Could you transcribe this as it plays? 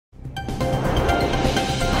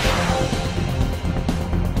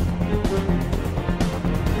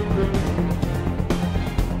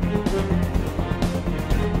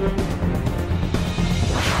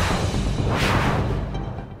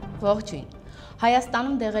Ողջույն։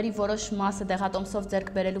 Հայաստանում դեղերի որոշ մասը դեղատոմսով ձեռք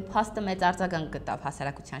բերելու փաստը մեծ արձագանք գտավ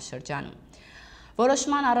հասարակության շրջանում։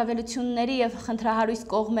 Որոշման առավելությունների եւ խնդրահարույց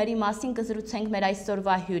կողմերի մասին կզրուցենք մեր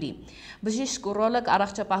այսօրվա հյուրի, բժիշկ-ուրոլոգ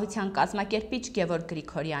առողջապահության կազմակերպիչ Գևորգ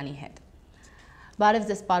Գրիգորյանի հետ։ Բարև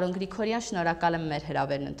ձեզ, պարոն Գրիգորյան, շնորհակալ եմ մեր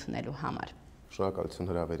հրավերն ընդունելու համար։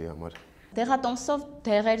 Շնորհակալություն հրավերի համար։ Դեղատոմսով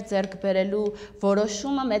դեղեր ձեռք բերելու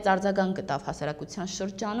որոշումը մեծ արձագանք գտավ հասարակության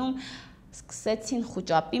շրջանում, սկսեցին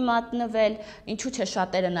խուճապի մատնվել, ինչու՞ չէ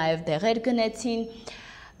շատերը նաև դեղեր գնեցին։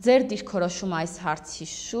 Ձեր դիրքորոշումը այս հարցի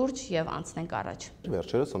շուրջ եւ անցնենք առաջ։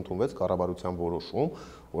 Վերջերս ընդունվեց կառավարության որոշում,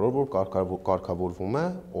 որով կարգավորվում է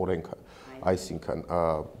օրենքը, այսինքն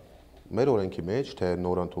մեր օրենքի մեջ, թե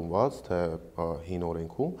նոր ընդունված, թե հին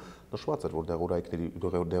օրենքում նշված էր,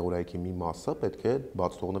 որ դեղորայքի մի մասը պետք է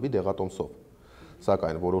բաց թողնվի դեղատոմսով։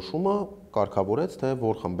 Սակայն որոշումը կարգավորեց, թե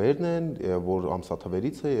որ խմբերն են, որ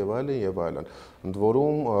ամսաթվերից է եւ այլն եւ այլն։ Ընդ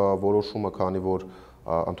որում որոշումը, քանի որ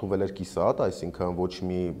ընդունվել էր կիսատ, այսինքն ոչ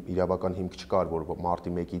մի իրավական հիմք չկար, որ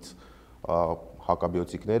մարտի 1-ից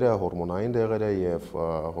հակաբիոտիկները, հորմոնային դեղերը եւ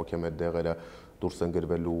հոգեմետ դեղերը դուրս են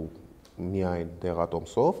գրվելու միայն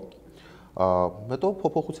դեղատոմսով, հետո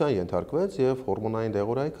փոփոխության ենթարկվեց եւ հորմոնային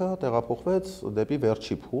դեղորայքը տեղափոխվեց դեպի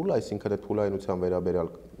վերջի փուլ, այսինքն այդ փուլայնության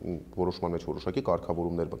վերաբերյալ որոշման մեջ որոշակի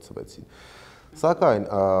կարգավորումներ մտցվեցին։ Սակայն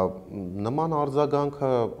նման արձագանքը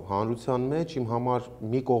հանրության մեջ իմ համար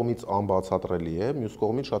մի կողմից անբացատրելի է, մյուս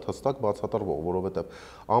կողմից շատ հստակ բացատրվող, որովհետև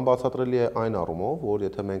անբացատրելի է այն առումով, որ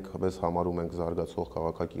եթե մենք մեզ համարում ենք զարգացող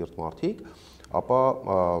քաղաքակիրթ մարդիկ, ապա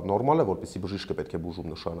նորմալ է, որպեսզի բժիշկը պետք է բուժում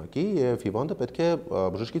նշանակի եւ հիվանդը պետք է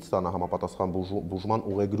բժշկից ստանա համապատասխան բուժման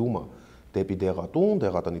ուղեգրումը դեպի դեղատուն,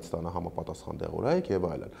 դեղատնից ստանա համապատասխան դեղորայք եւ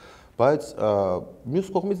այլն։ Բայց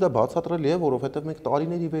մյուս կողմից դա բացատրելի է, որովհետեւ մենք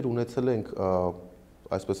տարիների վեր ունեցել ենք,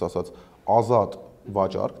 այսպես ասած, ազատ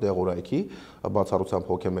վաճառք դեղորայքի,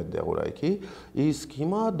 բացառությամբ հոգեմետ դեղորայքի, իսկ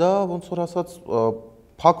հիմա դա ոնց որ ասած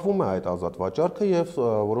փակվում է այդ ազատ վաճառքը եւ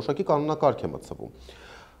որոշակի կանոնակարգ է մտցվում։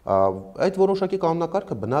 Այդ որոշակի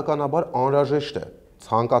կանոնակարգը բնականաբար անհրաժեշտ է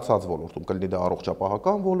ցանկացած ոլորտում, կլինի դա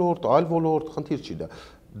առողջապահական ոլորտ, այլ ոլորտ, խնդիր չի դա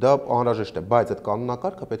անհրաժեշտ է, բայց այդ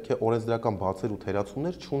կանոնակարգը պետք է օրենսդրական բացեր ու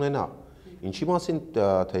թերացումներ չունենա։ Ինչի մասին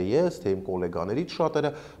թե ես, թե իմ գոլեգաներից շատերը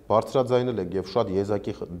բարձրաձայնել են եւ շատ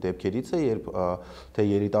եզակի դեպքերից է, երբ թե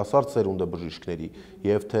երիտասարդ սերունդը բժիշկների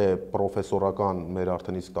եւ թե պրոֆեսորական մեր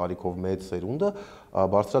արդեն իսկ տարիքով մեծ սերունդը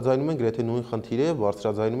բարձրաձայնում են գրեթե նույն խնդիրը,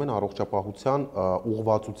 բարձրաձայնում են առողջապահության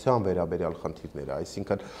ուղղվածության վերաբերյալ խնդիրները,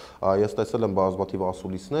 այսինքն ես տեսել եմ բազմաթիվ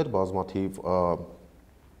ասուլիսներ, բազմաթիվ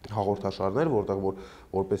հաղորդաշարներ, որտեղ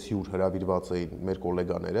որպես հյուր հրավիրված էին մեր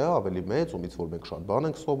գոլեգաները ավելի մեծ, ումից որ մենք շատ բան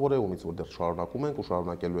ենք սովորել, ումից որ դեռ շարունակում ենք ու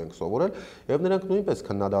շարունակելու ենք սովորել, եւ նրանք նույնպես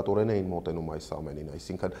քննադատորեն էին մոտենում այս ամենին,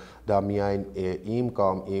 այսինքն դա միայն իմ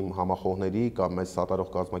կամ իմ համախոհների կամ մեծ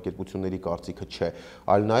սատարող կազմակերպությունների կարծիքը չէ,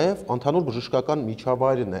 այլ նաեւ ընդհանուր բժշկական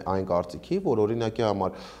միջավայրն է այն կարծիքի, որ օրինակի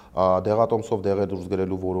համար դեղատոմսով դեղեր դուրս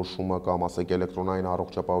գրելու որոշումը կամ ասենք էլեկտրոնային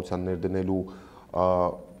առողջապահության ներդնելու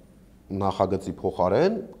նախագծի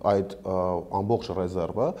փոխարեն այդ ամբողջ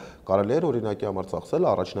ռեզերվը կարելի էր օրինակի համար ծախսել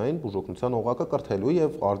առաջնային բուժօգնության օղակը կրթելու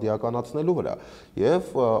եւ արդիականացնելու վրա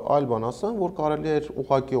եւ այլ բան ասեմ, որ կարելի էր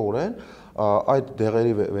ուղղակիորեն այդ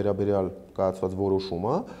դեղերի վերաբերյալ կայացված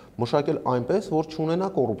որոշումը մշակել այնպես, որ չունենա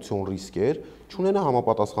կոռուպցիոն ռիսկեր, չունենա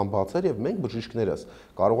համապատասխան բացեր եւ մենք բժիշկներս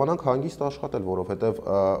կարողանանք հանգիստ աշխատել, որովհետեւ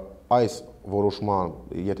այս որոշման,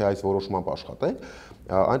 եթե այս որոշմամբ աշխատենք,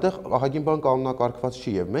 այնտեղ ահագին բան կանոնակարգված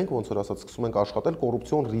չի եւ մենք ոնց որ ասած սկսում ենք աշխատել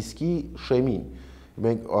կոռուպցիոն ռիսկի շեմին։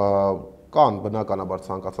 Մենք կան բնականաբար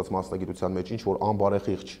ցանկացած մասնագիտության մեջ ինչ որ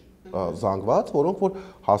անբարեխիղճ զանգված, որոնք որ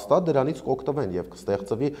հաստատ դրանից կօգտվեն եւ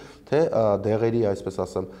կստեղծվի թե դեղերի, այսպես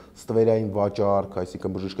ասեմ, ստվերային վաճառք,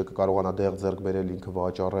 այսինքն բժիշկը կկարողանա դեղ ձեռք բերել ինքը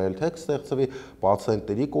վաճառել, թե կստեղծվի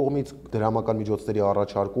պացիենտների կողմից դրամական միջոցների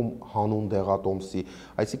առաջարկում հանուն դեղատոմսի,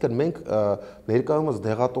 այսինքն մենք ներկայումս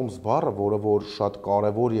դեղատոմս բառը, որը որ շատ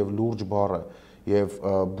կարեւոր եւ լուրջ բառ է եւ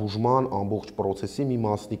բուժման ամբողջ process-ի մի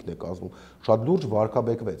մասնիկն է կազմում, շատ լուրջ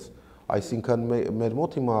վարկաբեկվեց։ Այսինքն մեր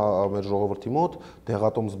մոտ հիմա մեր ժողովրդի մոտ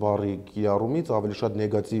դեղատոմս բառի կիրառումից ավելի շատ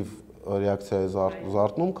նեգատիվ ռեակցիա է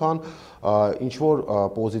զարթնում, քան ինչ որ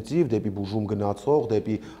պոզիտիվ դեպի բուժում գնացող,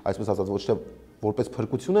 դեպի, այսպես ասած, ոչ թե որպես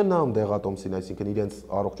փրկություն են նայում դեղատոմսին, այսինքն իրենց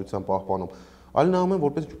առողջության պահպանում, այլ նայում են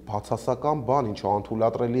որպես բացասական բան, ինչը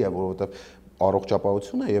անթույլատրելի է, որովհետև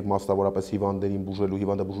առողջապահությունը եւ մասնավորապես հիվանդներին բուժելու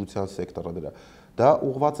հիվանդաբուժության սեկտորը դրա դա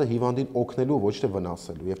ուղղված է հիվանդին օգնելու, ոչ թե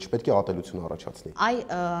վնասելու եւ չպետք է ատելություն առաջացնի։ Այ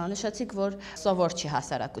նշեցիք, որ սովոր չի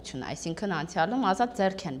հասարակությունը, այսինքն անցյալում ազատ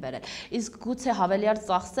ձեռք են բերել։ Իսկ գուցե հավելյալ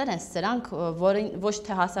ծախսեր են սրանք, որին ոչ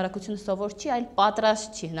թե հասարակությունը սովոր չի, այլ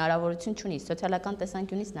պատրաստ չի, հնարավորություն չունի, սոցիալական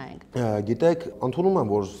տեսանկյունից նայենք։ Գիտեք, ընդունում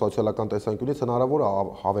եմ, որ սոցիալական տեսանկյունից հնարավոր է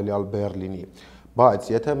հավելյալ բեռ լինի, բայց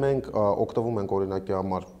եթե մենք օգտվում ենք օրինակի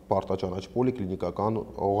համար պարտաճանաչ պոլիկլինիկական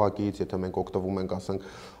օղակից, եթե մենք օգտվում ենք, ասենք,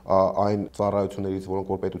 այն ծառայություններից,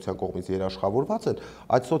 որոնք որ պետության կողմից երաշխավորված են,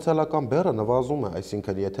 այդ սոցիալական բեռը նվազում է,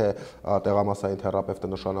 այսինքն եթե տեղամասային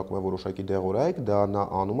թերապևտը նշանակում է որոշակի դեղորայք, դա նա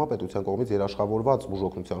անում է պետության կողմից երաշխավորված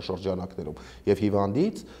բուժօգնության շրջանակներում եւ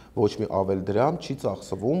հիվանդից ոչ մի ավել դրամ չի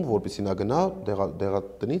ծախսվում, որպեսզի նա գնա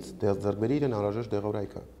տնից ձեռք բերի իրեն անհրաժեշտ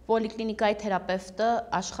դեղորայքը։ Պոլիկլինիկայի թերապևտը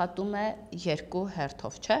աշխատում է երկու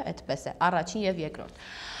հերթով, չէ՞, այդպես է, առաջին եւ երկրորդ։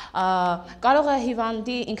 Կարող է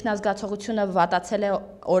հիվանդի ինքնազգացողությունը վատացել է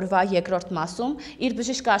օրվա երկրորդ մասում, իր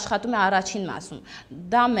բժիշկը աշխատում է առաջին մասում։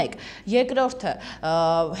 Դա մեկ, երկրորդը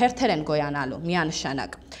հերթեր են գոյանալու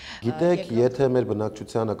միանշանակ։ Գիտեք, եթե մեր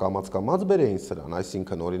բնակչությանը կամաց բերեին սրան,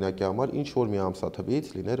 այսինքն օրինակի համար ինչ որ մի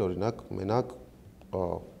ամսաթվից լիներ օրինակ մենակ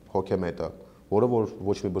հոգեմետը, որը որ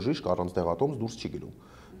ոչ մի բժիշկ առանց դեղատոմս դուրս չի գնում։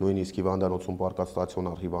 Նույնիսկ հիվանդանոցում պարկած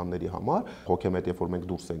ստացիոնար հիվանդների համար հոգեմետ, երբ որ մենք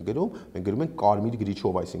դուրս ենք գնում, մենք գրում ենք կարմիր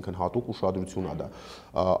գրիչով, այսինքն հատուկ ուշադրություն է դա։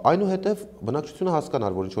 Այնուհետև բնակչությունը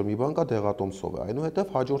հասկանար, որ ինչ որ մի բան կա դեղատոմսով է,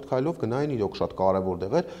 այնուհետև հաջորդ քայլով գնային իրոք շատ կարևոր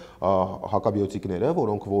դեղեր, հակաբիոտիկները,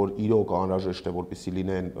 որոնք որ իրոք անհրաժեշտ է, որպեսզի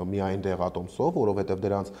լինեն միայն դեղատոմսով, որովհետև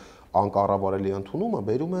դրանց անկառավարելի ընդունումը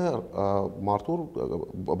բերում է մարդու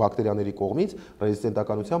բակտերիաների կողմից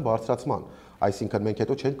ռեզիստենտականության բարձրացման, այսինքն մենք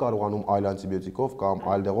հետո չենք կարողանում այլ անտիբիոտիկով կամ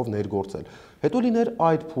այլ դեղով ներգործել։ Հետո լիներ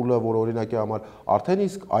այդ փուլը, որ օրինակի համար արդեն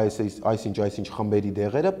իսկ այսինչ խմբերի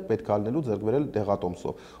դեղերը պետք է լինելու ձեռք բերել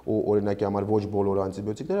դեղատոմսով, ու օրինակի համար ոչ բոլոր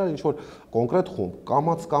անտիբիոտիկները, ինչ որ կոնկրետ խումբ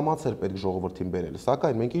կամաց էր պետք ժողովրդին բերել,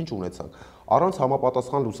 սակայն մենք ինչ ունեցանք, առանց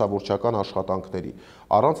համապատասխան լուսավորչական աշխատանքների,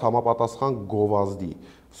 առանց համապատասխան գովազդի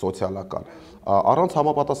սոցիալական, առանց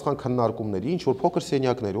համապատասխան քննարկումների, ինչ որ փոքր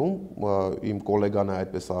սենյակներում, իմ գոլեգան է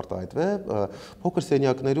այդպես արտահայտվել, փոքր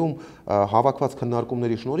սենյակներում հավաքված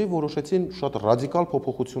քննարկումների շնորհիվ որոշեցին շատ ռադիկալ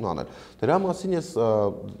փոփոխություն անել։ Դրա մասին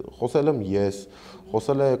խոսել եմ ես,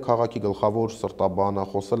 խոսել է քաղաքի գլխավոր սրտաբանը,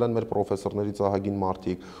 խոսել են մեր պրոֆեսորներից ահագին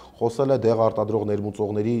մարդիկ, խոսել է դեղ արտադրող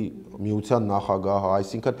ներմուծողների միության նախագահը,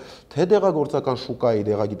 այսինքն թե դեղագործական շուկայի,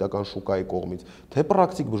 դեղագիտական շուկայի կողմից, թե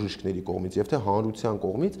պրակտիկ բժիշկների կողմից եւ թե հանրության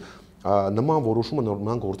կողմից նման որոշումը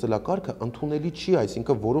նման գործելակարգը ընդունելի չի,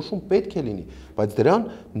 այսինքն որոշում պետք է լինի, բայց դրան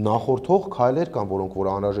նախորդող քայլեր կան, որոնք որ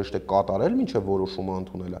անհրաժեշտ է կատարել մինչև որոշումը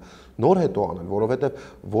ընդունելը, նոր հետո անել, որովհետև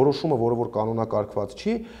որոշումը, որը որ կանոնակարգված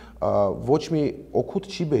չի, ոչ մի օգուտ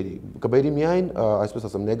չի բերի, կբերի միայն, այսպես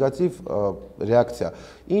ասեմ, նեգատիվ ռեակցիա։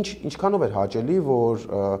 Ինչքանով էր հաճելի, որ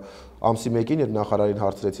ամսի 1-ին երբ նախարարին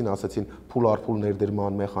հարցրեցին, ասեցին փուլ առ փուլ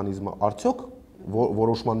ներդրման մեխանիզմը արդյոք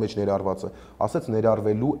որոշման մեջ ներառված է, ասեց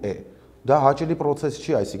ներառվելու է։ Դա հաճելի process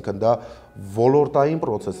չի, այսինքն դա ոլորտային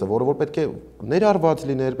process է, որը որ պետք է ներառված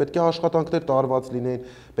լիներ, պետք է աշխատանքներ տարված լինեն,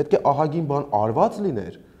 պետք է ահագին բան արված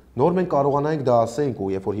լիներ։ Նոր մենք կարողանայինք դա ասենք,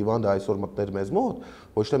 ու երբ որ հիվանդը այսօր մտներ մեզ մոտ,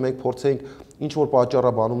 ոչ թե մենք փորձենք ինչ որ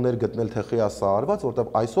պատճառաբանումներ գտնել, թե խի սա արված,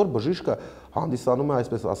 որտեղ այսօր բժիշկը հանդիսանում է,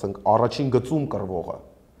 այսպես ասենք, առաջին գծում կռվողը։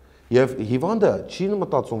 Եվ հիվանդը չի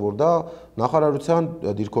մտածում, որ դա նախարարության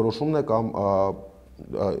դիրքորոշումն է կամ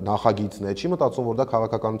նախագիծն է, չի մտածում, որ դա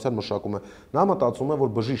քաղաքականության մշակում է։ Նա մտածում է,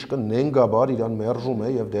 որ բժիշկը նենգաբար իրան մերժում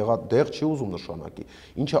է եւ դեղ չի ուզում նշանակի,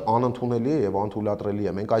 ինչը անընդունելի է եւ անթույլատրելի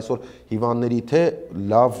է։ Մենք այսօր հիվանդների թե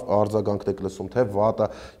լավ արձագանքն եք լսում, թե վատը,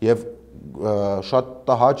 եւ շատ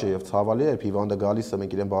տհաճ է եւ ցավալի է, երբ հիվանդը գալիս է,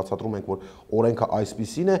 մենք իրեն բացատրում ենք, որ օրենքը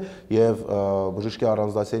այսպիսին է եւ բժշկի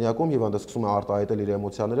առանձնասենյակում հիվանդը սկսում է արտահայտել իր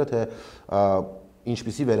էմոցիաները, թե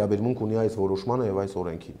ինչպիսի վերաբերմունք ունի այս որոշմանը եւ այս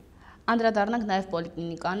օրենքին։ Անդրադառնանք նաև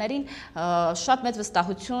պոլիկլինիկաներին, շատ մեծ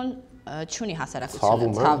վստահություն չունի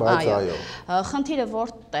հասարակությունը, այո։ Խնդիրը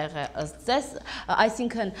որտեղ է ըստ ձեզ,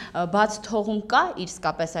 այսինքն բաց թողում կա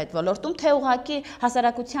իսկապես այդ ոլորտում, թե ուղղակի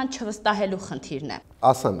հասարակության չվստահելու խնդիրն է։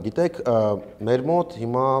 Ասեմ, գիտեք, մեր մոտ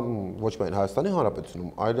հիմա ոչ միայն Հայաստանի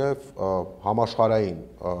Հանրապետությունում, այլև համաշխարհային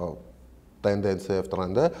տենդենսը եւ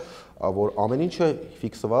տրենդը, որ ամեն ինչը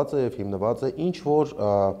ֆիքսված է եւ հիմնված է ինչ որ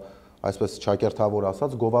այսպես ճակերտավոր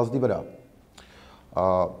ասած գովազդի վրա։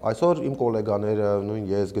 Այսօր իմ գոլեգաները, նույն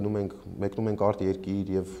ես մեկնում ենք արտ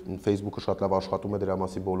երկիր եւ Facebook-ը շատ լավ աշխատում է դրա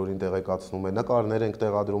մասին բոլորին տեղեկացնում է, նկարներ ենք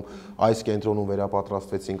տեղադրում, այս կենտրոնում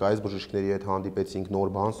վերապատրաստվեցինք, այս բժիշկների հետ հանդիպեցինք,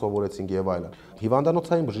 նոր բան սովորեցինք եւ այլն։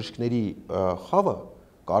 Հիվանդանոցային բժիշկների խավը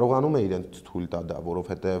կարողանում է իրենց թույլ տա դա,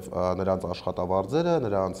 որովհետև նրանց աշխատավարձերը,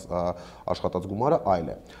 նրանց աշխատած գումարը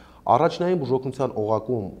այլ է։ Առաջնային բուժօգնության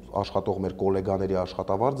օղակում աշխատող մեր գոլեգաների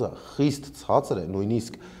աշխատավարձը խիստ ցածր է,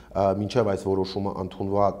 նույնիսկ մինչև այս որոշումը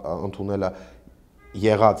ընդունելը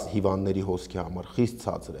եղած հիվանդների հոսքի համար խիստ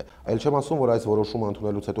ցածր է։ Այլ չեմ ասում, որ այս որոշումը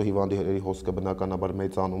ընդունելուց հետո հիվանդների հոսքը բնականաբար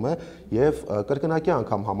մեծանում է եւ կրկնակի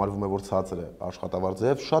անգամ համարվում է, որ ցածր է աշխատավարձը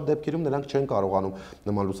եւ շատ դեպքերում նրանք չեն կարողանում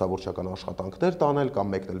նման լուսավորչական աշխատանքներ տանել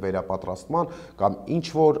կամ մեկնել վերապատրաստման կամ ինչ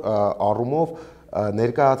որ առումով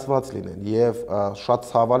ներկայացված լինեն եւ շատ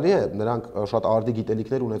ցավալի է, նրանք շատ արդի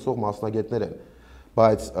գիտելիքներ ունեցող մասնագետներ են,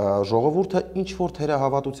 բայց ժողովուրդը ինչ որ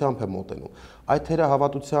թերահավատությամբ է մոտենում։ Այդ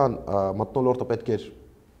թերահավատության մթնոլորտը պետք է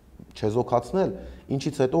չեզոքացնել,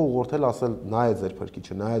 ինչից հետո ուղղորդել ասել նա է ձեր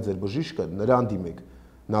փրկիչը, նա է ձեր բժիշկը, նրան դիմեք,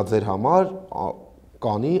 նա ձեր համար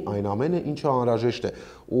կանի այն ամենը, ինչը անհրաժեշտ է։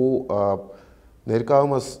 Ու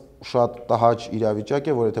ներկայումս շատ տհաճ իրավիճակ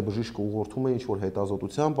է, որ եթե բժիշկը ուղղորդում է ինչ-որ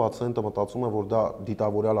հետազոտության, պացիենտը մտածում է, որ դա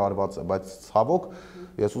դիտավորյալ արված է, բայց ցավոք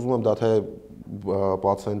ես ուզում եմ դա թե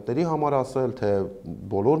պացիենտների համար ասել, թե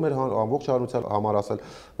բոլոր մեր ամբողջ հանրության համար ասել,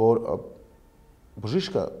 որ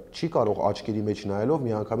բժիշկը չի կարող աչքերի մեջ նայելով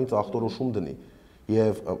միանգամից ախտորոշում դնի։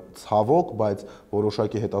 Եվ ցավոք, բայց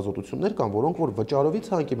որոշակի հետազոտություններ կան, որոնք որ վճարովի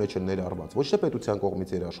ցանկի մեջ են ներառված, ոչ թե պետության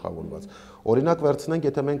կողմից երաշխավորված։ Օրինակ վերցնենք,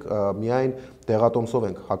 եթե մենք միայն դեղատոմսով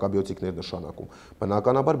ենք հակաբիոտիկներ նշանակում,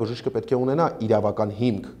 բնականաբար բժիշկը պետք է ունենա իրավական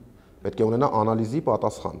հիմք, պետք է ունենա անալիզի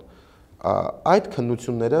պատասխան։ Այդ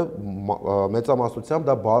քննությունները մեծամասնությամբ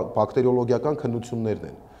դա բակտերիոլոգիական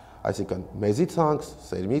քննություններն են, այսինքն մեզի ցանքս,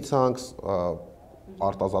 սերմի ցանքս,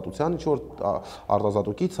 արտազատության ինչ-որ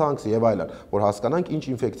արտազատուկի ցանքս եւ այլն, որ հասկանանք ինչ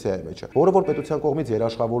ինֆեկցիա է մեջը, որը որ պետության կողմից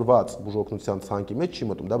երաշխավորված բուժօգնության ցանկի մեջ չի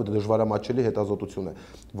մտնում, դա դժվարամատչելի հետազոտություն է,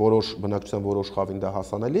 որոշ բնակչության որոշ խավին դա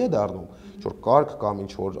հասանելի է դառնում, ինչ-որ կարգ կամ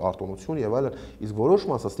ինչ-որ արտոնություն եւ այլն, իսկ որոշ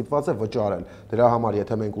մասը ստիպված է վճարել։ Դրա համար,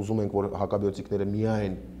 եթե մենք ուզում ենք, որ հակաբիոտիկները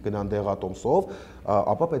միայն գնան դեղատոմսով,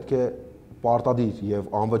 ապա պետք է պարտադիր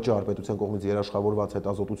եւ անվճար պետության կողմից երաշխավորված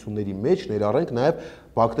հետազոտությունների մեջ ներառենք նաեւ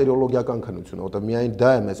բակտերիոլոգիական քննությունը, որտեղ միայն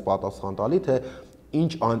դա է մեզ պատասխան տալի, թե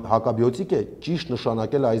ինչ հակաբիոտիկ է ճիշտ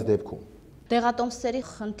նշանակել այս դեպքում։ Դեղատոմսերի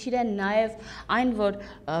խնդիր է նաև այն, որ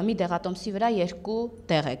մի դեղատոմսի վրա 2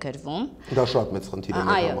 դեղ է գրվում։ Դա շատ մեծ խնդիր է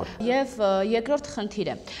մեր համար։ Եվ երկրորդ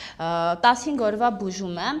խնդիրը 15 օրվա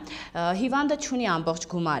բուժում է, հիվանդը չունի ամբողջ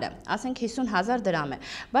գումարը, ասենք 50,000 դրամ է,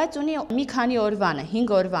 բայց ունի մի քանի օրվանը,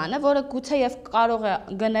 5 օրվանը, որը գուցե եւ կարող է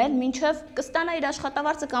գնել մինչեւ կստանա իր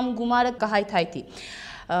աշխատավարձը կամ գումարը կհայթայթի։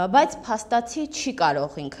 Բայց փաստացի չի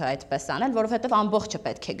կարող ինքը այդպես անել, որովհետև ամբողջը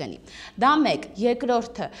պետք է գնի։ Դա մեկ,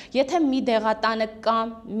 երկրորդը, եթե մի դեղատանը կա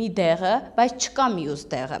մի դեղը, բայց չկա մյուս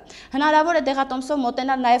դեղը, հնարավոր է դեղատոմսով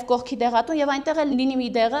մոտենալ նաև կողքի դեղատուն եւ այնտեղ էլ լինի մի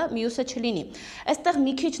դեղը, մյուսը չլինի։ Այստեղ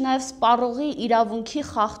մի քիչ նաև սպառողի իրավունքի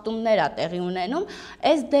խախտումներ է տեղի ունենում,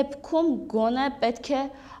 այս դեպքում գոնե պետք է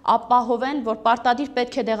ապահովեն, որ պարտադիր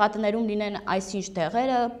պետք է դեղատներում լինեն այսինչ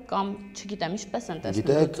դեղերը կամ չգիտեմ ինչպես են տեսնում։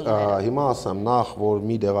 Գիտեք, հիմա ասեմ, նախ որ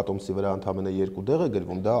մի դեղատոմսի վրա ընդամենը 2 դեղ է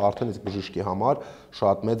գրվում, դա արդեն իսկ բժիշկի համար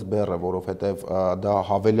շատ մեծ բեռ է, որովհետև դա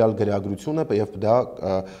հավելյալ գրագրություն է եւ դա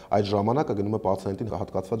այդ ժամանակը գնում է պացիենտին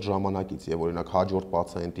հատկացված ժամանակից եւ օրինակ հաջորդ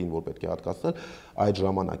պացիենտին, որ պետք է հատկացնել այդ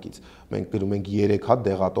ժամանակից։ Մենք գրում ենք 3 հատ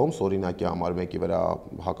դեղատոմս, օրինակի համար մեկի վրա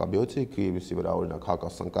հակաբիոտիկ, մյուսի վրա օրինակ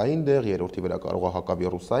հակասնկային դեղ, երրորդի վրա կարող է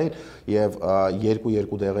հակավիրուսային եւ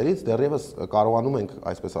 2 դեղերից դեռևս կարողանում ենք,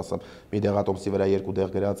 այսպես ասեմ, մի դեղատոմսի վրա 2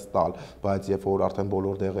 դեղ գրած տալ, բայց երբ որ արդեն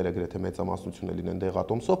բոլոր դեղերը գրեթե մեծամասնությունը լինեն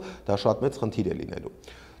դեղատոմսով, դա շատ մեծ խնդիր է լինելու։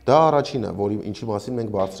 Դա առաջինը, որի ինչի մասին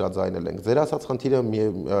մենք բարձրաձայնել ենք։ Ձեր ասած խնդիրը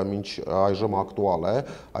մինչ այժմ ակտուալ է,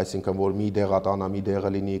 այսինքն որ մի դեղատանը մի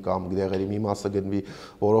դեղը լինի կամ դեղերի մի մասը գնվի,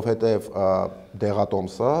 որովհետև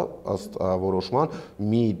դեղատոմսը ըստ որոշման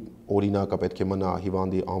մի օրինակը պետք է մնա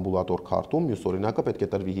հիվանդի ամբուլատոր քարտում, մյուս օրինակը պետք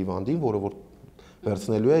է տրվի հիվանդին, որը որ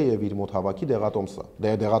վերցնելու է եւ իր մոտ հավաքի դեղատոմսը,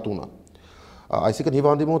 դեղատունը։ Այսինքն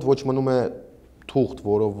հիվանդի մոտ ոչ մնում է թուղթ,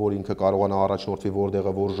 որով որ ինքը կարողանա առաջնորդվի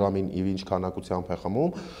որտեղը որ ժամին եւ ինչ քանակությամբ է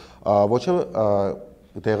խմում, ոչ է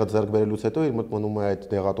դեղը ձեռք բերելուց հետո իր մոտ մնում է այդ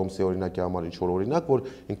դեղատոմսի օրինակի համար ինչ որ օրինակ, որ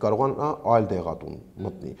ինքը կարողանա այլ դեղատուն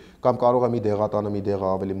մտնի, կամ կարող է մի դեղատանը մի դեղը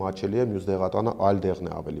ավելի մատչելի է, մյուս դեղատանը այլ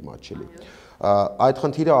դեղն է ավելի մատչելի։ Այդ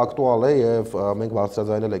խնդիրը ակտուալ է եւ մենք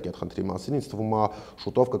բարձրաձայնել ենք այդ խնդրի մասին, ինձ թվում է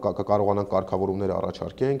շուտով կկարողանանք կարգավորումներ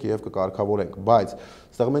առաջարկենք եւ կկարգավորենք, բայց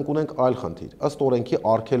այստեղ մենք ունենք այլ խնդիր։ Ըստ օրենքի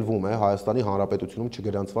արգելվում է Հայաստանի Հանրապետությունում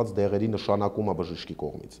չգրանցված դեղերի նշանակումը բժշկի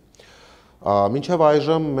կողմից։ Մինչև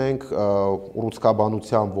այժմ մենք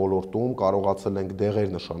ուռուցքաբանության ոլորտում կարողացել ենք դեղեր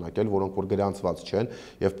նշանակել, որոնք որ գրանցված չեն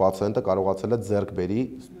եւ պացիենտը կարողացել է ձեռք բերի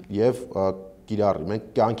եւ կիրառի, մենք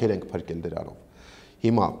կյանքեր ենք փրկել դրանով։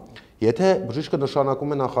 Հիմա Եթե բժիշկը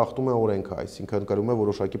նշանակում է նա խախտում է օրենքը, այսինքն կրում է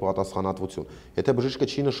որոշակի պատասխանատվություն։ Եթե բժիշկը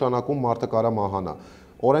չի նշանակում, մարդը կարա մահանա։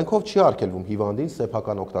 Օրենքով չի արգելվում հիվանդին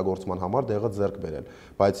սեփական օգտագործման համար դեղը ձեռք բերել,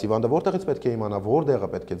 բայց հիվանդը որտեղից պետք է իմանա, որ դեղը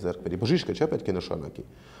պետք է ձեռք բերի, բժիշկը չէ պետք է նշանակի։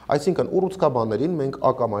 Այսինքն ուռուցքաբաններին մենք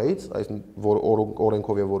ակամայից, այս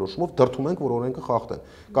օրենքով եւ որոշումով դրդում ենք, որ օրենքը խախտեն,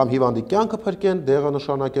 կամ հիվանդի կյանքը փրկեն դեղը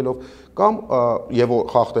նշանակելով, կամ եւ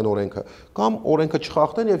խախտեն օրենքը, կամ օրենքը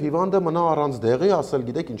չխախտեն եւ հիվանդը մնա առանց դեղի, ասել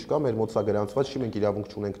գիտեք ինչ կա, մեր մոտ սա գրանցված չի, մենք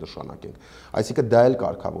իրավունք չունենք նշանակենք։ Այսինքն դա էլ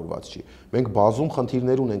կարգավորված չի։ Մենք բազում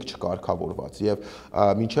խնդիրներ ունենք չկարգավորված եւ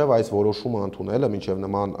մինչև այս որոշումը ընդունելը, մինչև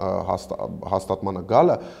նման հաստատմանը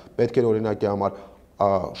գալը, պետք է օրինակի համար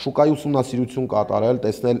շուկայի ուսումնասիրություն կատարել,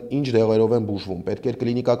 տեսնել ինչ դեղերով են բուժվում, պետք է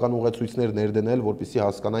կլինիկական ուղեցույցներ ներդնել, որպեսզի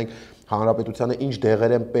հասկանանք հանրապետությանը ինչ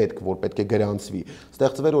դեղեր են պետք, որ պետք է գրանցվի։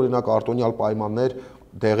 Ստեղծվեր օրինակ արտոնյալ պայմաններ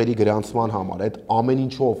դեղերի գրանցման համար, այդ ամեն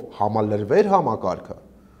ինչով համալրվեր համակարգը։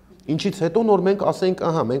 Ինչից հետո նոր մենք ասենք,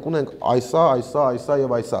 ահա, մենք ունենք այսա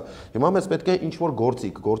եւ այսա։ Հիմա մեզ պետք է ինչ-որ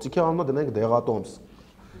գործիքի անունը դնենք դեղատոմս։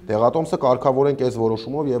 Դեղատոմսը կարգավորենք այս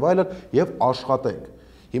որոշումով եւ այլն եւ աշխատենք։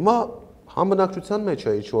 Հիմա համ բնակչության մեջ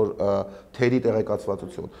է ինչ-որ թերի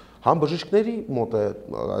տեղեկացվածություն, համ բժիշկների մոտ է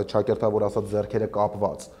ճակերտավոր ասած ձեռքերը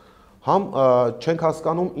կապված, համ չենք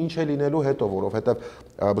հասկանում ինչ է լինելու հետո, որովհետև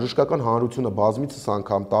բժշկական հանրությունը բազմիցս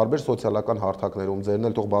անգամ տարբեր սոցիալական հարթակներում, ձերն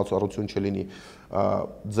էլ թող բացառություն չլինի,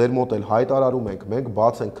 ձեր մոտ էլ հայտարարում ենք, մենք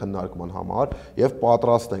բաց ենք քննարկման համար եւ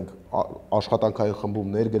պատրաստ ենք աշխատանքային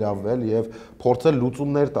խմբում ներգրավվել եւ փորձել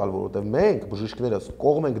լուծումներ տալ, որովհետեւ մենք բժիշկներս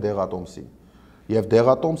կողմ ենք դեղատոմսին։ Եվ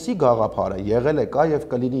դեղատոմսի գաղափարը եղել է կա եւ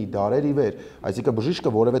կլինի դարեր ի վեր, այսինքն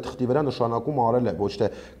բժիշկը որևէ թղթի վրա նշանակում արել է, ոչ թե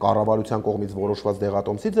կառավարության կողմից որոշված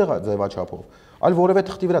դեղատոմսի ձևաչափով, այլ որևէ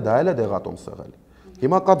թղթի վրա դա էլ է դեղատոմս եղել։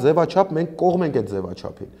 Հիմա կա ձևաչափ, մենք կողմ ենք այդ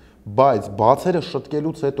ձևաչափին, բայց բացերը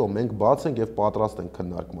շտկելուց հետո մենք բաց ենք եւ պատրաստ ենք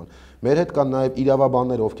քննարկման։ Մեր հետ կան նաեւ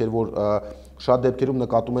իրավաբաններ, ովքեր որ շատ դեպքերում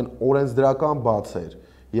նկատում են օրենսդրական բացեր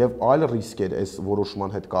եւ այլ ռիսկեր այս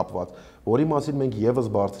որոշման հետ կապված, որի մասին մենք եւս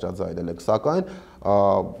բարձրաձայնել ենք, սակայն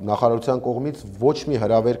նախարարության կողմից ոչ մի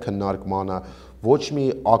հրավեր քննարկմանը, ոչ մի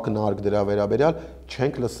ակնարկ դրա վերաբերյալ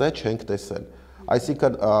չենք լսել, չենք տեսել։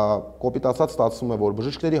 Այսինքն կոպիտ ասած ստացվում է, որ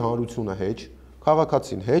բժիշկների հանրությունը հեչ,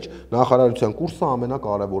 քաղաքացին հեչ, նախարարության կուրսը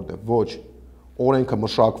ամենակարևորն է, ոչ օրենքը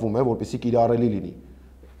մշակվում է, որպեսզի կիրառելի լինի։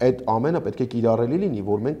 Այդ ամենը պետք է կիրառելի լինի,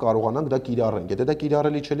 որ մենք կարողանանք դա կիրառենք։ Եթե դա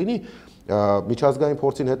կիրառելի չլինի, միջազգային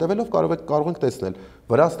փորձին հետևելով կարող ենք տեսնել,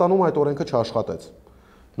 Վրաստանում այդ օրենքը չաշխատեց։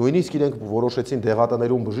 Նույնիսկ իրենք որոշեցին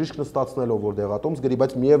դեղատներում բժիշկ նստացնելով, որ դեղատոմս գրի,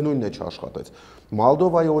 բայց միևնույնն է չաշխատեց։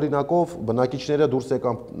 Մոլդովայի օրինակով բնակիչները դուրս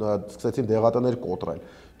եկան, սկսեցին դեղատներ կոտրել,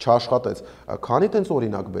 չաշխատեց։ Քանի տենց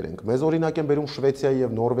օրինակ բերենք։ Մեզ օրինակ են բերում Շվեցիայի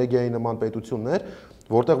եւ Նորվեգիայի նման պետություններ,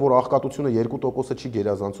 որտեղ որ աղքատությունը 2%-ը չի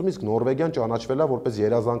գերազանցում, իսկ Նորվեգիան ճանաչվել է որպես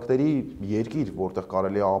երազանքների երկիր, որտեղ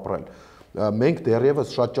կարելի է ապրել։ Մենք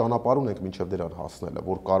դեռևս շատ ճանապարհ ունենք մինչև դրան հասնելը,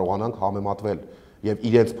 որ կարողանանք համեմատվել եւ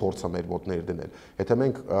իրենց փորձը մեր մոտ ներդնել։ Եթե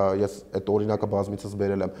մենք ես այդ օրինակը բազմիցս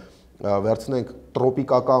բերել եմ, վերցնենք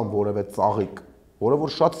տրոպիկական որևէ ծաղիկ, որը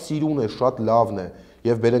որ շատ սիրուն է, շատ լավն է,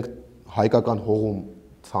 եւ բերենք հայկական հողում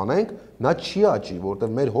ցանենք, նա չի աճի,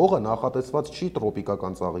 որտեղ մեր հողը նախատեսված չի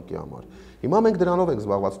տրոպիկական ծաղիկի համար։ Հիմա մենք դրանով ենք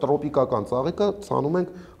զբաղված, տրոպիկական ծաղիկը ցանում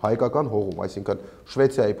ենք հայկական հողում, այսինքն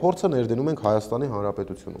Շվեցիայի փորձը ներդնում ենք Հայաստանի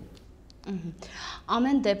Հանրապետությունում։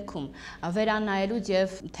 Ամեն դեպքում վերանայելուց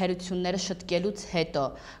եւ թերությունները շտկելուց հետո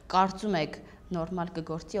կարծում եք նորմալ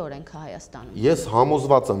կգործի օրենքը Հայաստանում։ Ես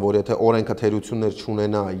համոզված եմ, որ եթե օրենքը թերություններ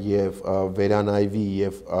չունենա եւ վերանայվի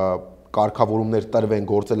եւ կարգավորումներ տրվեն,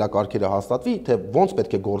 գործելակարգերը հաստատվի, թե ոնց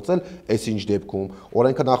պետք է գործել, այսինչ դեպքում,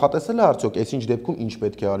 օրենքը նախատեսել է արդյոք, այսինչ դեպքում ինչ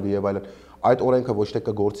պետք է արվի եւ այլն, այդ օրենքը ոչ թե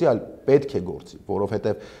կգործի, այլ պետք է գործի,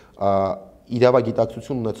 որովհետեւ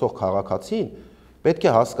իրավագիտակցություն ունեցող քաղաքացին պետք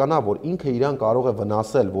է հասկանա, որ ինքը իրան կարող է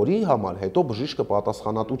վնասել, որի համար հետո բժիշկը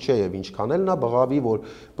պատասխանատու չէ եւ ինչքան էլ նա բղավի, որ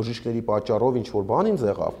բժիշկների պատճառով ինչ որ բան ինձ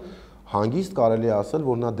եղավ, հանգիստ կարելի է ասել,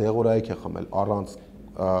 որ նա դեղորայք է խմել առանց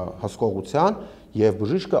հսկողության եւ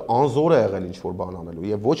բժիշկը անզոր է եղել ինչ որ բան անելու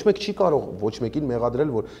եւ ոչ մեկ չի կարող ոչ մեկին մեղադրել,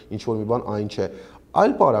 որ ինչ որ մի բան այն չէ։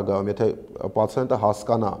 Այլ պարագայում, եթե պացիենտը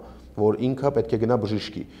հասկանա, որ ինքը պետք է գնա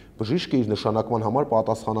բժիշկի, բժիշկը իր նշանակման համար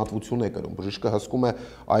պատասխանատվություն է կրում, բժիշկը հսկում է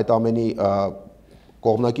այդ ամենի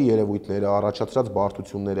կողմնակի երևույթները, առաջացրած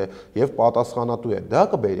բարդությունները եւ պատասխանատու է։ Դա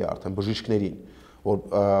կբերի արդեն բժիշկներին, որ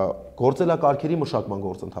գործելակարգերի մշակման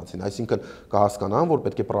գործընթացին, այսինքն կհասկանան, որ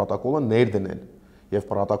պետք է պրոտոկոլը ներդնել եւ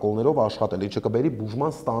պրոտոկոլներով աշխատել, ինչը կբերի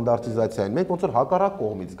բուժման ստանդարտիզացիային։ Մենք ոնց որ հակառակ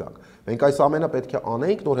կողմից գանք։ Մենք այս ամենը պետք է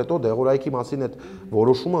անենք, նոր հետո դեղորայքի մասին այդ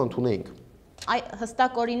որոշումը ընդունենք։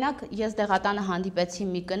 Հստակ օրինակ ես դեղատանը հանդիպեցի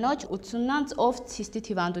մի կնոջ 80-ից ով ցիստիտ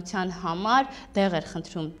հիվանդության համար դեղ էր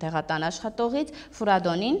խնդրում դեղատան աշխատողից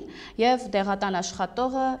ֆուրադոնին եւ դեղատան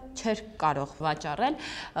աշխատողը չէր կարող վաճառել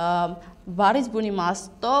բարից բունի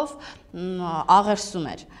մաստով աղերսում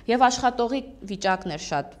էր եւ աշխատողի վիճակն էր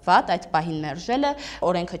շատ վատ այդ պահին մերժելը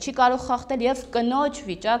օրենքը չի կարող խախտել եւ կնոջ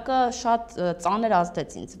վիճակը շատ ծանր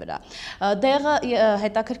ազդեց ինձ վրա դեղը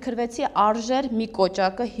հետաքրքրվեցի արժեր մի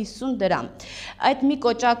կոճակը 50 դրամ այդ մի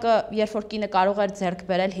կոճակը երբ որ կինը կարող էր ձեռք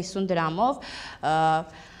բերել 50 դրամով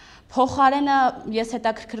փոխարենը ես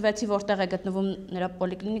հետաքրքրվեցի որտեղ է գտնվում նրա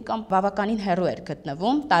պոլիկլինիկան բավականին հեռու էր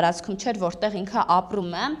գտնվում տարածքում չէր որտեղ ինքը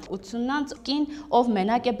ապրում է 80-ից կին ով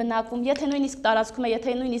մենակ է բնակվում եթե նույնիսկ տարածքում է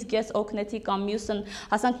եթե նույնիսկ ես օգնեցի կամ մյուսն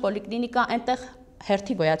հասանք պոլիկլինիկա այնտեղ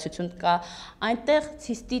հերթի գոյացություն կա այնտեղ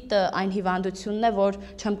ցիստիտը այն հիվանդությունն է որ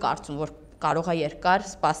չեմ կարծում որ կարող է երկար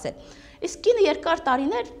սպասել իսկ կինը երկար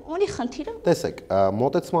տարիներ ունի խնդիրը տեսեք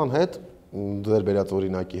մոտեցման հետ ձեր բերած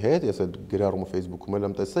օրինակի հետ, ես այդ գրառումը Facebook-ում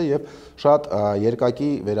եմ տեսել եւ շատ երկակի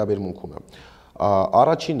վերաբերմունք ունեմ։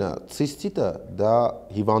 Առաջինը ցիստիտը դա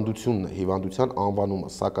հիվանդությունն է, հիվանդության անվանումը,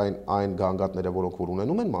 սակայն այն գանգատները, որոնք որ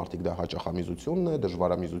ունենում են մարդիկ, դա հաճախամիզությունն է,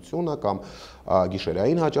 դժվարամիզությունը կամ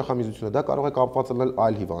գիշերային հաճախամիզությունը, դա կարող է կապված լինել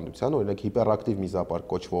այլ հիվանդության, օրինակ հիպերակտիվ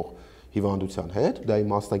միզապարկ կոչվող հիվանդության հետ, դա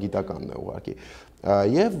իմ մասնագիտականն է ուղղակի,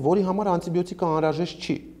 եւ որի համար անտիբիոտիկը անհրաժեշտ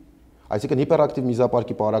չի։ Այսինքն հիպերակտիվ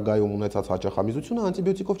միզապարկի պարագայում ունեցած հաճախամիզությունը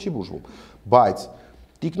անտիբիոտիկով չի բուժվում, բայց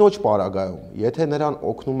տիկնոջ պարագայում, եթե նրան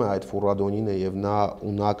օգնում է այդ ֆուրադոնինը եւ նա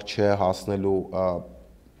ունակ չէ հասնելու,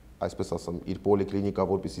 այսպես ասեմ, իր պոլիկլինիկա,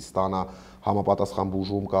 որպեսզի ստանա համապատասխան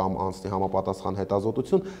բուժում կամ անցնի համապատասխան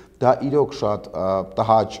հետազոտություն, դա իրոք շատ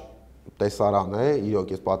տհաճ տեսարան է,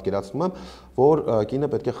 իրոք ես պատկերացնում եմ, որ կինը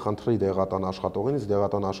պետք է խնդրի դեղատան աշխատողինից,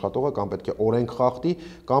 դեղատան աշխատողը կամ պետք է օրենք խախտի,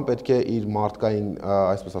 կամ պետք է իր մարդկային,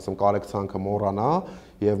 այսպես ասեմ, կարեկցանքը մոռանա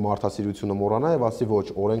եւ մարդասիրությունը մոռանա եւ ասի ոչ,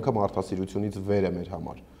 օրենքը մարդասիրությունից վեր է մեր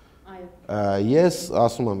համար։ Ես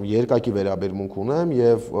ասում եմ, երկակի վերաբերմունք ունեմ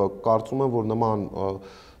եւ կարծում եմ, որ նման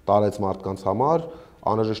տարեց մարդկանց համար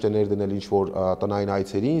անհրաժեշտ է ներդնել ինչ-որ տնային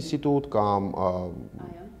այցերի ինստիտուտ կամ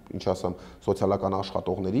ինչ ասեմ, սոցիալական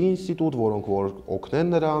աշխատողների ինստիտուտ, որոնք որ օգնեն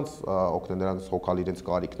նրանց հոգալ իրենց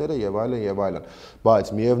կարիքները եւ այլն եւ այլն։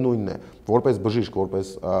 Բայց միևնույնն է, որպես բժիշկ,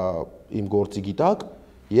 որպես իմ գործի գիտակ,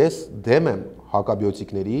 ես դեմ եմ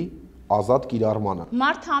հակաբիոտիկների ազատ կիրառմանը։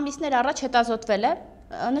 Մարդը ամիսներ առաջ հետազոտվել է,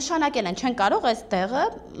 նշանակել են, չեն կարող այս դեղը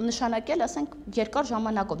նշանակել, ասենք, երկար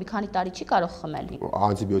ժամանակով, մի քանի տարի չի կարող խմել։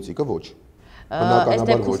 Անտիբիոտիկը ոչ։ Այս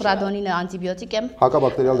դեպքում ֆուրադոնինը անտիբիոտիկ է։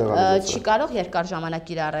 Հակաբակտերիալ դեղալիզացիա։ Չի կարող երկար ժամանակ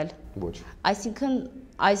կիրառել։ Ոչ։ Այսինքն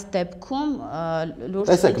այս դեպքում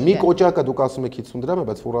լուրջ տեսեք, մի կոճակը դուք ասում եք 50 դրամ է,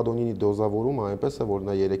 բայց ֆուրադոնինի դոզավորումը այնպես է, որ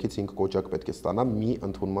նա 3-ից 5 կոճակ պետք է ստանա մի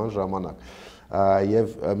ընդունման ժամանակ։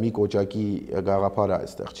 Եվ մի կոճակի գաղափարը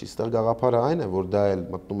այստեղ չի։ Այստեղ գաղափարը այն է, որ դա էլ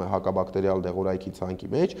մտնում է հակաբակտերիալ դեղորայքի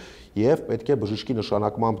ցանկի մեջ եւ պետք է բժշկի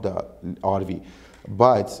նշանակմամբ դա արվի։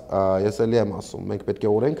 Բայց ես էլի եմ ասում, մենք պետք է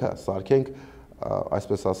օրենքը սարքենք,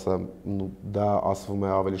 այսպես ասեմ, դա ասվում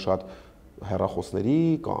է ավելի շատ հեռախոսների,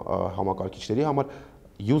 համակարգիչների համար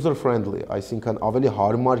user friendly, այսինքն ավելի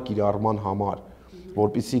հարմար կիրառման համար,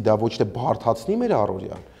 որպեսզի դա ոչ թե բարդացնի մեր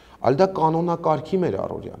առօրյան, այլ դա կանոնակարգի մեր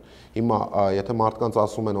առօրյան։ Հիմա եթե մարդկանց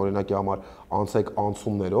ասում են օրինակի համար անցեք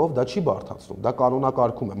անցումներով, դա չի բարդացնում, դա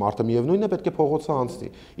կանոնակարգում է։ Մարդը միևնույնն է պետք է փողոցը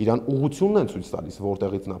անցնի, իրան ուղղությունն են ցույց տալիս,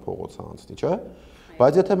 որտեղից նա փողոցը անցնի, չէ՞։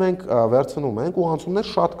 Բայց եթե մենք վերցնում ենք ու անցումներ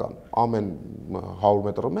շատ կան, ամեն 100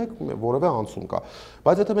 մետրը մեկ որևէ անցում կա։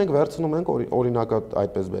 Բայց եթե մենք վերցնում ենք օրինակը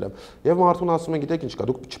այդպես բերեմ, եւ մարդուն ասում են, գիտեք ինչ կա,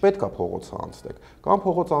 դուք չպետք է փողոցը անցնեք, կամ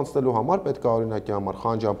փողոց անցնելու համար պետք է օրինակի համար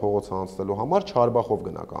Խանջան փողոցը անցնելու համար Չարբախով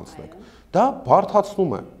գնաք անցնեք։ Դա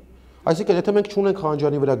բարդացնում է։ Այսինքն եթե մենք չունենք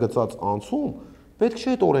Խանջանի վրա գծած անցում, պետք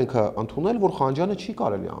չէ այդ օրենքը ընդունել, որ Խանջանը չի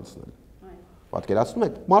կարելի անցնել։ Պատկերացնում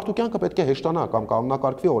եք, մարդու կյանքը պետք է հեշտանա կամ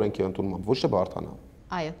կանոնակարգվի օրենքի ընդունմամբ, ոչ թե բարդանա։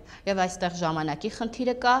 Այո, եւ այստեղ ժամանակի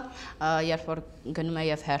խնդիրը կա, երբ որ գնում է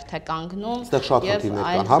եւ հերթ է կանգնում, այստեղ շատ խնդիրներ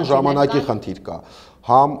կան, համ ժամանակի խնդիր կա,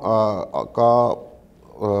 համ կա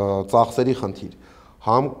ծախսերի խնդիր,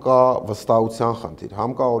 համ կա վստահության խնդիր,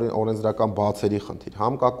 համ կա օրենսդրական բացերի խնդիր,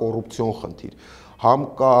 համ կա կոռուպցիոն խնդիր, համ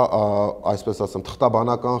կա, այսպես ասեմ,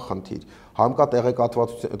 թղթաբանական խնդիր, համ կա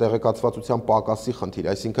տեղեկացվածության պակասի խնդիր,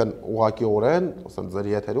 այսինքն ուղղակիորեն, ասեմ, ձեր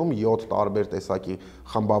եթերում 7 տարբեր տեսակի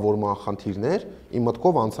խմբավորման խնդիրներ իմ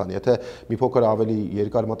մտքով անցան, եթե մի փոքր ավելի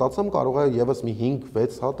երկար մտածեմ, կարող է եւս մի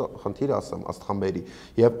 5-6 հատ խնդիր ասեմ ըստ խմբերի,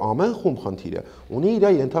 եւ ամեն խումբ խնդիրը ունի իր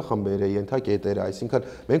ենթախմբերը, ենթակետերը, այսինքն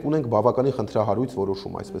մենք ունենք բավականին խնդրահարույց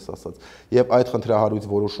որոշում, այսպես ասած, եւ այդ խնդրահարույց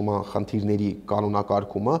որոշման խնդիրների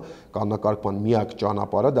կանոնակարգումը, կանոնակարգման միակ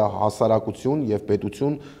ճանապարհը դա հասարակություն եւ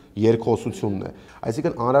պետություն երկխոսությունն է։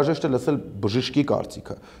 Այսինքն անհրաժեշտ է լսել բժշկի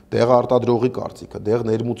կարծիքը, դեղարտադրողի կարծիքը, դեղ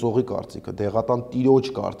ներմուծողի կարծիքը, դեղատան տիրոջ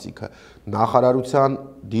կարծիքը, նախարարության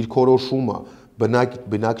դիրքորոշումը,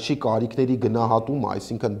 բնակչի կարիքների գնահատումը,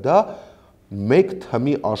 այսինքն դա մեկ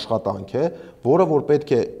թմի աշխատանք է, որը որ պետք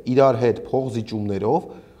է իրար հետ փոխզիջումներով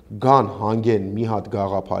գան հանգեն մի հատ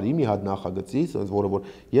գաղափարի, մի հատ նախագծից, որը որ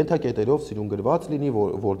ենթակետերով սիրուն գրված լինի,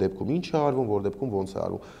 որ դեպքում ինչ է արվում, որ դեպքում ոնց է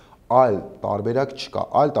արվում։ Այլ տարբերակ չկա,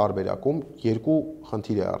 այլ տարբերակում երկու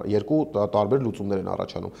խնդիր է, երկու տարբեր լուծումներ են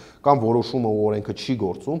առաջանում, կամ որոշումը ու օրենքը չի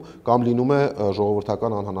գործում, կամ լինում է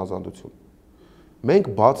ժողովրդական անհնազանդություն։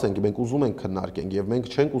 Մենք բաց ենք, մենք ուզում ենք քննարկենք եւ մենք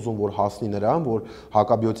չենք ուզում, որ հասնի նրան, որ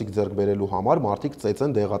հակաբիոտիկ ձեռք բերելու համար մարդիկ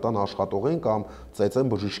ծեծեն դեղատան աշխատողին կամ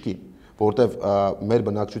ծեծեն բժիշկին, որտեվ մեր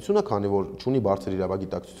բնակչությունը, քանի որ ունի բարձր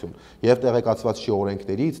իրավագիտակցություն եւ տեղեկացված չի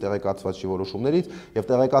օրենքներից, տեղեկացված չի որոշումներից եւ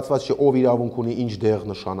տեղեկացված չի ով իրավունք ունի ինչ դեղ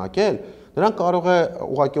նշանակել, նրանք կարող է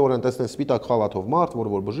ուղղակիորեն տեսնել սպիտակ խալաթով մարդ,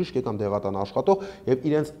 որ բժիշկ է կամ դեղատան աշխատող եւ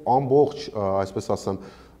իրենց ամբողջ, այսպես ասեմ,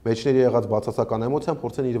 մեջների եղած բացասական էմոցիան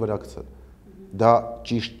փորձեն իր վրա գցել։ Դա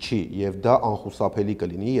ճիշտ չի եւ դա անխուսափելի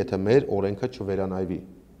կլինի, եթե մեր օրենքը չվերանայվի։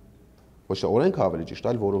 Ոչ թե օրենքը ավելի ճիշտ,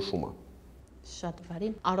 այլ որոշումը։ Շատ բարի։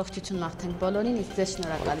 Առողջություն մաղթենք բոլորին, իսկ ձեզ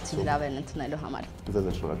շնորհակալություն հրավերն ընդունելու համար։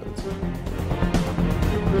 Ձեզ շնորհակալություն։